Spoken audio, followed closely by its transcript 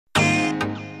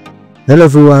Hello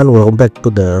everyone, welcome back to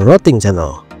the routing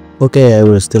channel. Okay, I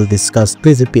will still discuss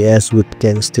VPS which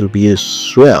can still be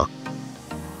used well.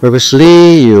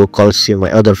 Previously, you could see my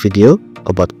other video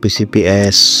about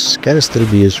VPS can still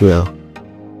be used well.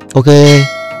 Okay,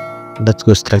 let's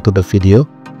go straight to the video.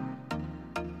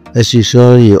 As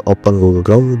usual, you open Google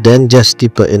Chrome, then just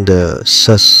type in the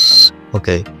search.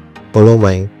 Okay, follow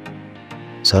my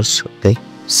search. Okay,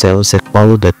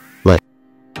 follow that.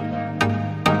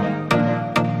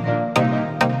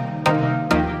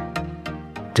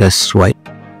 Just right.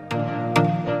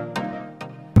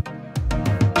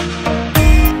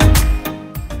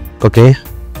 Okay,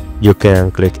 you can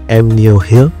click new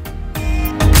here.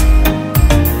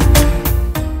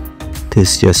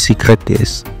 This your secret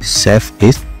is save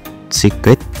it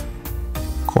secret.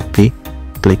 Copy,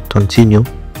 click continue,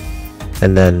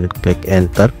 and then click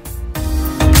enter.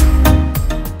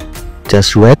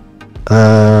 Just wait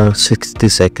 60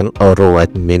 seconds or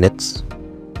wait minutes.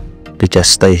 You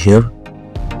just stay here.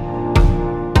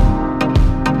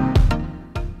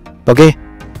 Okay,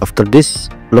 after this,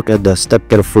 look at the step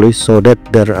carefully so that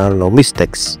there are no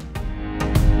mistakes.